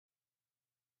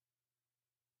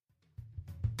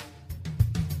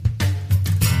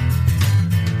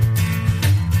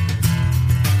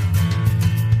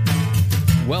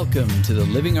Welcome to the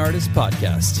Living Artist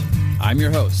Podcast. I'm your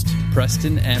host,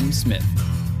 Preston M. Smith.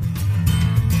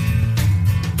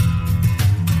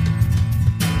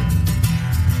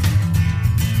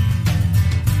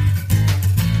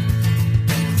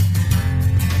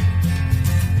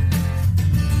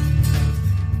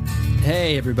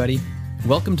 Hey, everybody.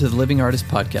 Welcome to the Living Artist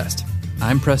Podcast.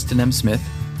 I'm Preston M. Smith,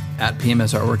 at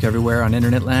PMS Artwork everywhere on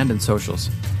internet land and socials.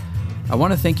 I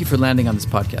want to thank you for landing on this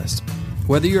podcast.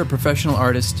 Whether you're a professional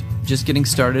artist, just getting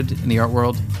started in the art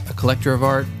world, a collector of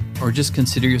art, or just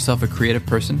consider yourself a creative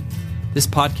person, this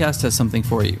podcast has something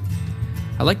for you.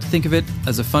 I like to think of it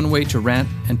as a fun way to rant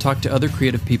and talk to other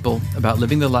creative people about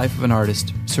living the life of an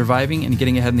artist, surviving and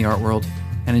getting ahead in the art world,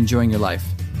 and enjoying your life.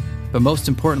 But most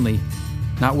importantly,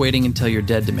 not waiting until you're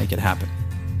dead to make it happen.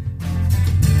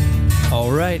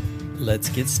 All right, let's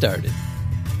get started.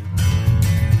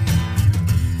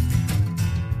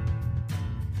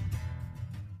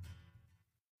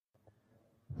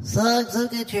 Songs will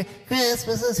get your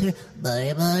Christmas is here.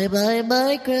 Bye, bye, bye,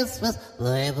 bye, Christmas.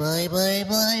 Bye, bye, bye,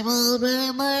 bye, bye,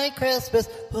 bye, bye, Christmas.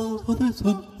 All for the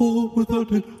sun, all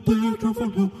without it. They drove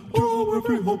from home, draw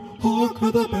every home. Hark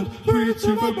for the bell, three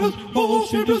silver bells. All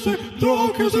seem to say,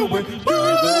 dark is away. Bye,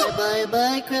 bye, bye,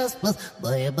 bye, Christmas.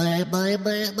 Bye, bye, bye,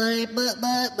 bye, bye, bye,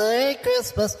 bye, bye,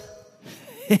 Christmas.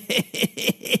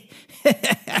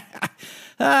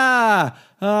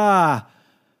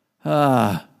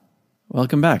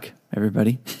 Welcome back,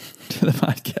 everybody, to the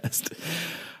podcast.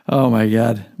 Oh my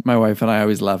God. My wife and I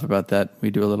always laugh about that.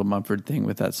 We do a little Mumford thing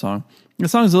with that song. The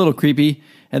song's a little creepy,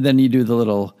 and then you do the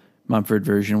little Mumford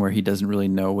version where he doesn't really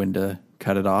know when to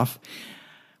cut it off.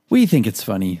 We think it's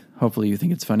funny. Hopefully you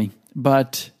think it's funny.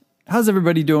 But how's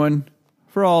everybody doing?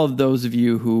 For all of those of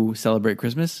you who celebrate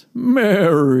Christmas,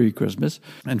 Merry Christmas.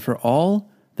 And for all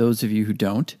those of you who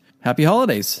don't, Happy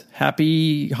holidays,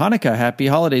 happy Hanukkah, happy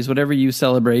holidays, whatever you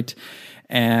celebrate.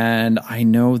 And I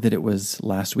know that it was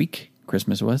last week,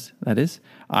 Christmas was, that is.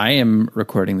 I am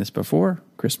recording this before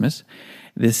Christmas.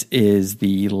 This is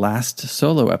the last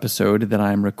solo episode that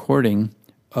I'm recording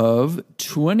of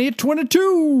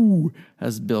 2022,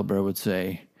 as Bill Burr would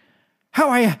say. How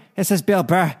are you? This is Bill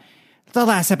Burr. The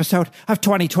last episode of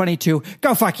 2022.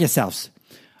 Go fuck yourselves.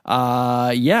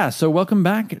 So welcome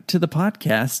back to the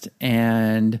podcast,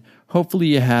 and hopefully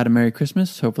you had a Merry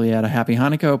Christmas. Hopefully you had a Happy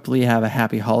Hanukkah. Hopefully you have a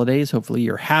Happy Holidays. Hopefully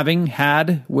you're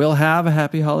will have a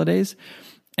Happy Holidays.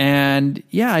 And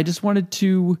yeah, I just wanted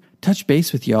to touch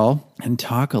base with y'all and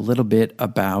talk a little bit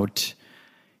about,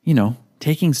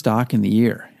 taking stock in the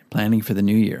year, planning for the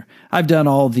new year. I've done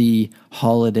all the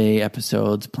holiday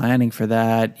episodes, planning for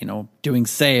that, doing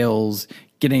sales,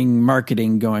 getting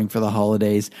marketing going for the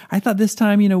holidays. I thought this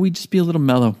time, we'd just be a little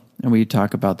mellow and we'd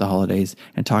talk about the holidays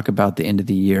and talk about the end of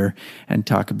the year and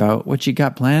talk about what you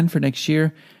got planned for next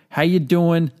year. How you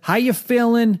doing? How you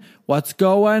feeling? What's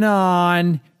going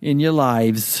on in your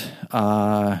lives?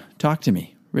 Talk to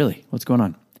me. Really, what's going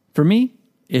on? For me,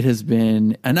 it has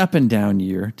been an up and down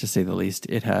year, to say the least.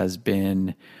 It has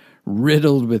been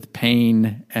riddled with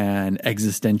pain and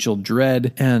existential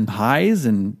dread and highs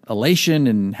and elation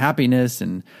and happiness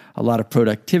and a lot of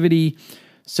productivity.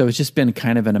 So it's just been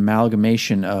kind of an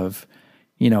amalgamation of,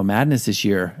 madness this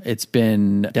year. It's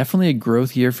been definitely a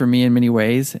growth year for me in many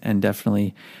ways, and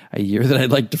definitely a year that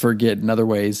I'd like to forget in other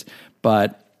ways.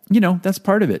 But, that's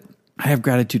part of it. I have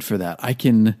gratitude for that. I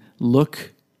can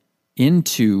look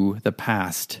into the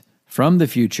past from the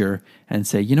future and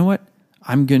say, you know what?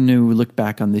 I'm going to look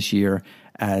back on this year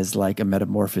as like a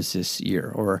metamorphosis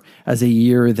year, or as a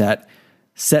year that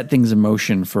set things in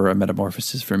motion for a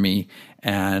metamorphosis for me,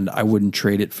 and I wouldn't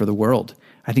trade it for the world.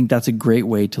 I think that's a great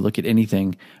way to look at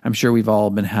anything. I'm sure we've all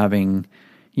been having,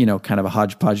 kind of a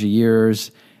hodgepodge of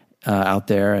years out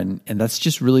there, and that's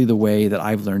just really the way that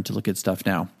I've learned to look at stuff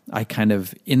now. I kind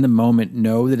of, in the moment,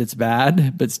 know that it's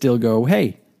bad, but still go,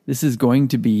 hey, this is going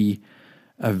to be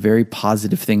a very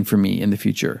positive thing for me in the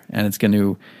future. And it's going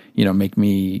to, make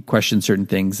me question certain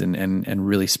things and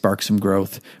really spark some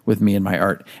growth with me and my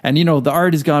art. And, the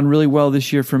art has gone really well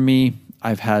this year for me.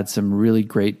 I've had some really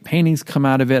great paintings come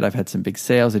out of it. I've had some big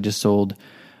sales. I just sold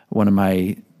one of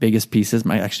my biggest pieces,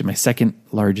 my second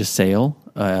largest sale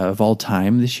of all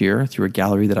time this year, through a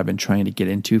gallery that I've been trying to get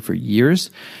into for years.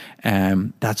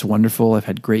 And that's wonderful. I've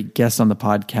had great guests on the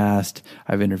podcast.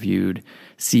 I've interviewed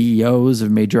CEOs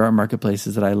of major art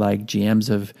marketplaces that I like, GMs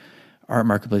of art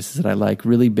marketplaces that I like,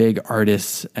 really big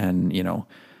artists and,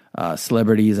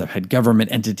 celebrities. I've had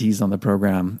government entities on the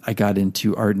program. I got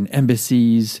into art and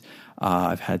embassies.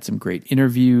 I've had some great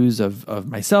interviews of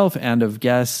myself and of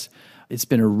guests. It's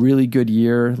been a really good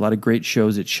year. A lot of great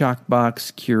shows at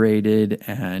Shockbox, curated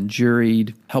and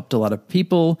juried, helped a lot of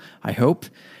people, I hope.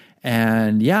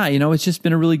 And yeah, it's just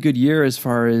been a really good year as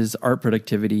far as art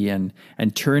productivity and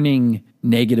turning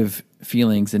negative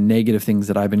feelings and negative things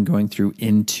that I've been going through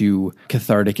into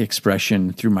cathartic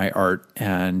expression through my art,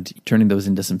 and turning those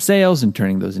into some sales and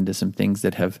turning those into some things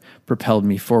that have propelled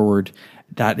me forward.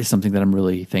 That is something that I'm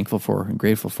really thankful for and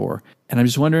grateful for. And I'm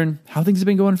just wondering how things have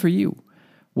been going for you.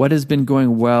 What has been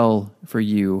going well for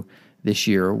you this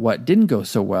year? What didn't go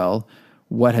so well?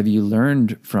 What have you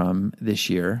learned from this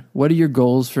year? What are your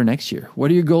goals for next year?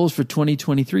 What are your goals for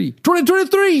 2023?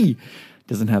 2023!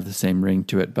 Doesn't have the same ring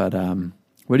to it, but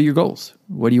what are your goals?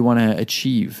 What do you want to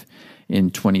achieve in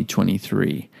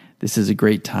 2023? This is a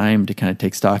great time to kind of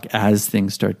take stock as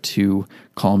things start to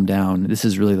calm down. This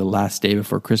is really the last day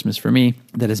before Christmas for me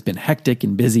that has been hectic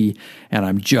and busy, and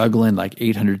I'm juggling like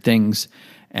 800 things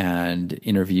and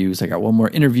interviews. I got one more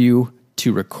interview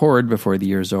to record before the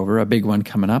year is over, a big one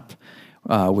coming up,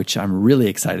 which I'm really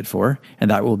excited for. And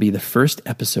that will be the first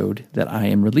episode that I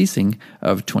am releasing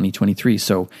of 2023.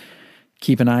 So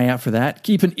keep an eye out for that.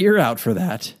 Keep an ear out for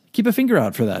that. Keep a finger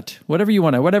out for that. Whatever you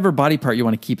want to, whatever body part you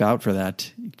want to keep out for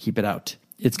that, keep it out.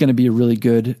 It's going to be a really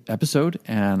good episode,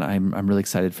 and I'm really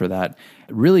excited for that.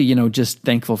 Really, just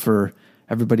thankful for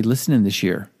everybody listening this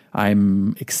year.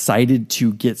 I'm excited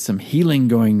to get some healing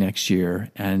going next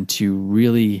year and to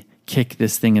really kick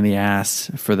this thing in the ass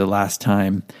for the last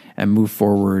time and move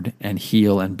forward and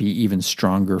heal and be even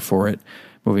stronger for it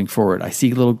moving forward. I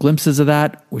see little glimpses of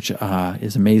that, which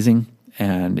is amazing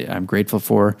and I'm grateful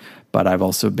for, but I've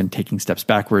also been taking steps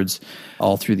backwards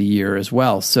all through the year as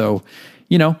well. So,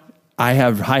 I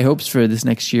have high hopes for this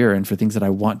next year and for things that I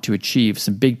want to achieve.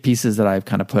 Some big pieces that I've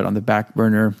kind of put on the back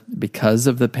burner because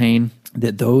of the pain,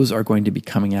 that those are going to be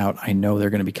coming out. I know they're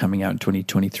going to be coming out in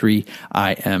 2023.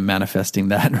 I am manifesting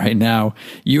that right now.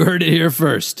 You heard it here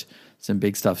first. Some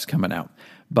big stuff's coming out.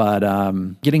 But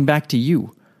getting back to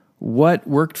you, what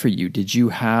worked for you? Did you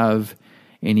have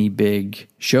any big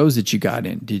shows that you got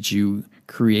in? Did you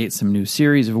create some new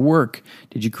series of work?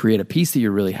 Did you create a piece that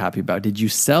you're really happy about? Did you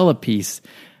sell a piece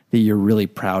that you're really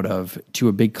proud of to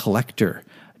a big collector?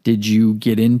 Did you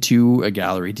get into a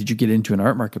gallery? Did you get into an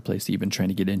art marketplace that you've been trying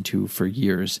to get into for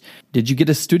years? Did you get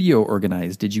a studio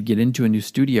organized? Did you get into a new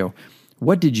studio?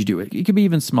 What did you do? It could be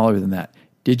even smaller than that.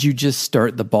 Did you just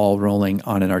start the ball rolling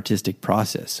on an artistic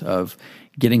process of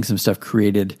getting some stuff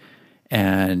created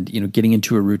and, getting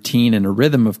into a routine and a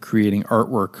rhythm of creating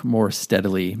artwork more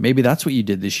steadily? Maybe that's what you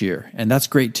did this year, and that's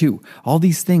great too. All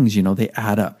these things, they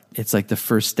add up. It's like the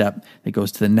first step that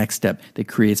goes to the next step that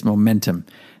creates momentum,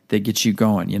 that gets you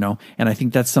going, And I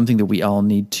think that's something that we all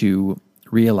need to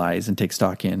realize and take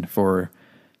stock in for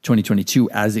 2022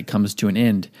 as it comes to an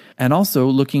end. And also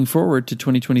looking forward to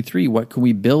 2023, what can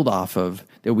we build off of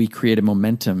that we create a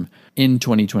momentum in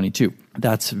 2022?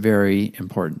 That's very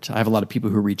important. I have a lot of people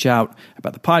who reach out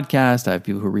about the podcast. I have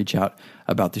people who reach out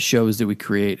about the shows that we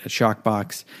create at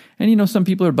Shockbox. And, some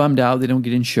people are bummed out they don't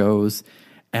get in shows.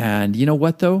 And you know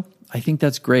what, though? I think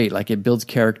that's great. Like, it builds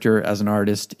character as an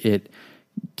artist. It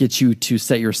gets you to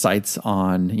set your sights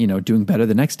on, doing better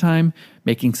the next time,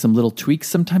 making some little tweaks.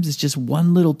 Sometimes it's just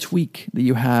one little tweak that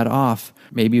you had off.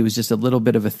 Maybe it was just a little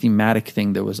bit of a thematic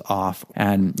thing that was off,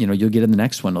 and, you'll get in the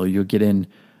next one, or you'll get in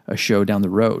a show down the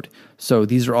road. So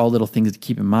these are all little things to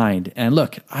keep in mind. And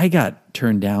look, I got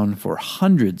turned down for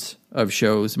hundreds of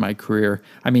shows in my career.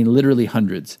 I mean, literally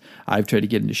hundreds. I've tried to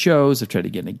get into shows. I've tried to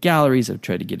get into galleries. I've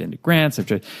tried to get into grants.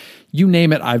 You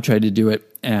name it, I've tried to do it.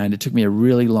 And it took me a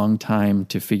really long time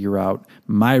to figure out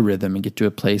my rhythm and get to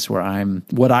a place where I'm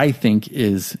what I think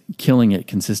is killing it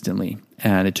consistently.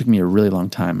 And it took me a really long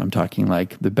time. I'm talking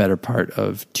like the better part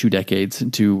of 2 decades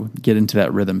to get into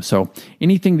that rhythm. So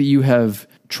anything that you have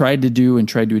tried to do and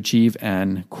tried to achieve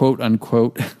and quote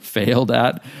unquote failed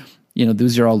at,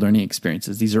 those are all learning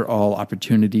experiences. These are all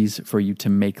opportunities for you to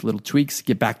make little tweaks,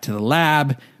 get back to the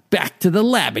lab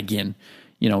again,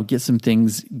 get some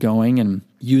things going and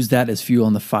use that as fuel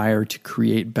on the fire to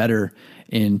create better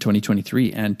in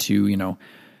 2023 and to,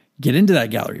 get into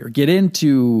that gallery or get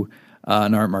into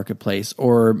an art marketplace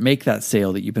or make that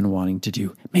sale that you've been wanting to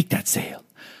do. Make that sale.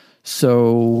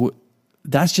 So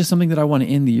that's just something that I want to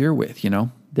end the year with,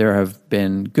 There have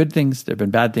been good things, there have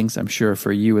been bad things, I'm sure,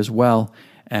 for you as well.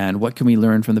 And what can we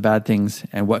learn from the bad things?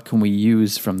 And what can we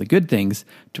use from the good things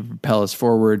to propel us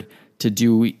forward to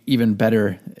do even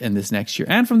better in this next year?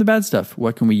 And from the bad stuff,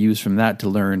 what can we use from that to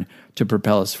learn to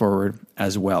propel us forward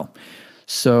as well?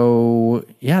 So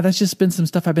yeah, that's just been some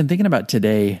stuff I've been thinking about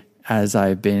today as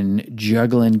I've been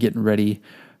juggling, getting ready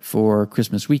for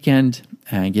Christmas weekend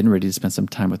and getting ready to spend some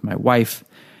time with my wife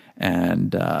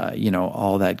and,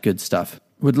 all that good stuff.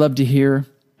 Would love to hear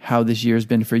how this year has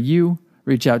been for you.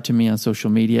 reach out to me on social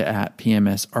media at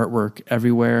PMS Artwork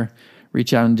everywhere.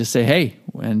 Reach out and just say, hey,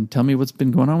 and tell me what's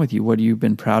been going on with you. What have you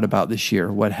been proud about this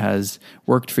year? What has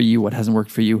worked for you? What hasn't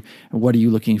worked for you? And what are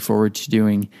you looking forward to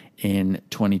doing in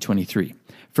 2023?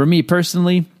 For me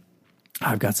personally,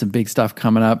 I've got some big stuff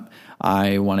coming up.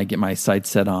 I want to get my sights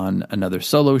set on another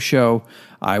solo show.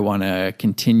 I want to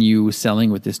continue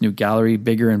selling with this new gallery,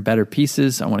 bigger and better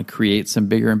pieces. I want to create some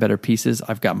bigger and better pieces.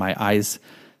 I've got my eyes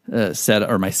set,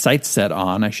 or my sights set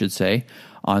on, I should say,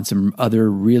 on some other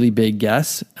really big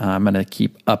guests. I'm going to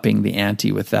keep upping the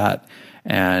ante with that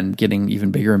and getting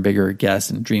even bigger and bigger guests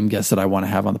and dream guests that I want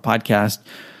to have on the podcast.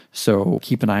 So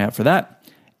keep an eye out for that.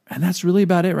 And that's really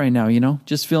about it right now,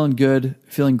 just feeling good,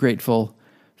 feeling grateful,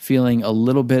 feeling a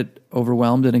little bit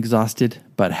overwhelmed and exhausted,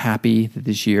 but happy that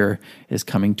this year is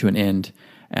coming to an end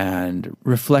and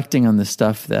reflecting on the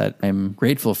stuff that I'm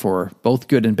grateful for, both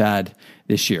good and bad,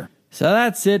 this year. So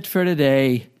that's it for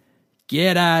today.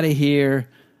 Get out of here.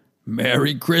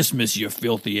 Merry Christmas, you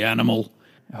filthy animal.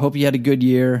 I hope you had a good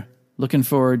year. Looking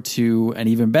forward to an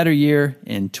even better year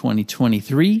in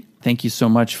 2023. Thank you so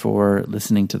much for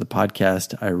listening to the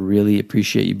podcast. I really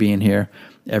appreciate you being here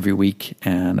every week,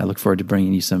 and I look forward to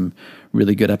bringing you some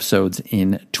really good episodes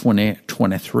in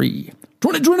 2023.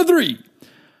 2023!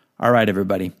 All right,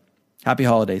 everybody. Happy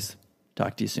holidays.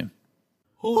 Talk to you soon.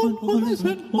 On this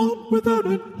and on without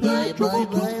it. Bye, bye,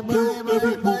 bye, bye,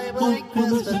 bye, bye, bye,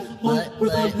 Christmas. Bye,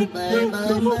 bye, bye, bye,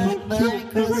 bye, bye,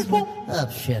 Christmas. Oh,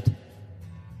 shit.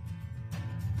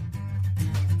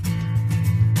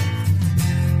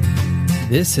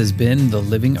 This has been the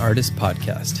Living Artist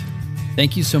Podcast.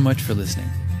 Thank you so much for listening.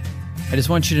 I just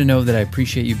want you to know that I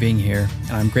appreciate you being here,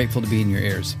 and I'm grateful to be in your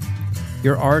ears.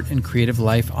 Your art and creative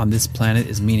life on this planet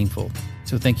is meaningful,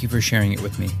 so thank you for sharing it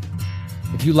with me.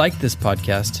 If you like this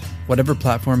podcast, whatever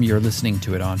platform you're listening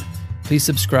to it on, please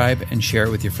subscribe and share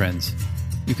it with your friends.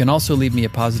 You can also leave me a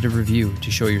positive review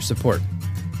to show your support.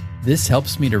 This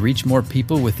helps me to reach more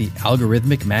people with the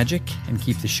algorithmic magic and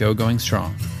keep the show going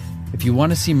strong. If you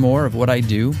want to see more of what I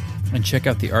do and check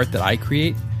out the art that I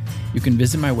create, you can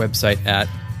visit my website at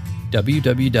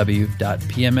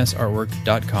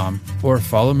www.pmsartwork.com or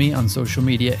follow me on social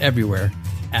media everywhere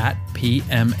at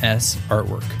PMS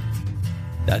Artwork.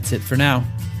 That's it for now.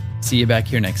 See you back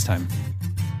here next time.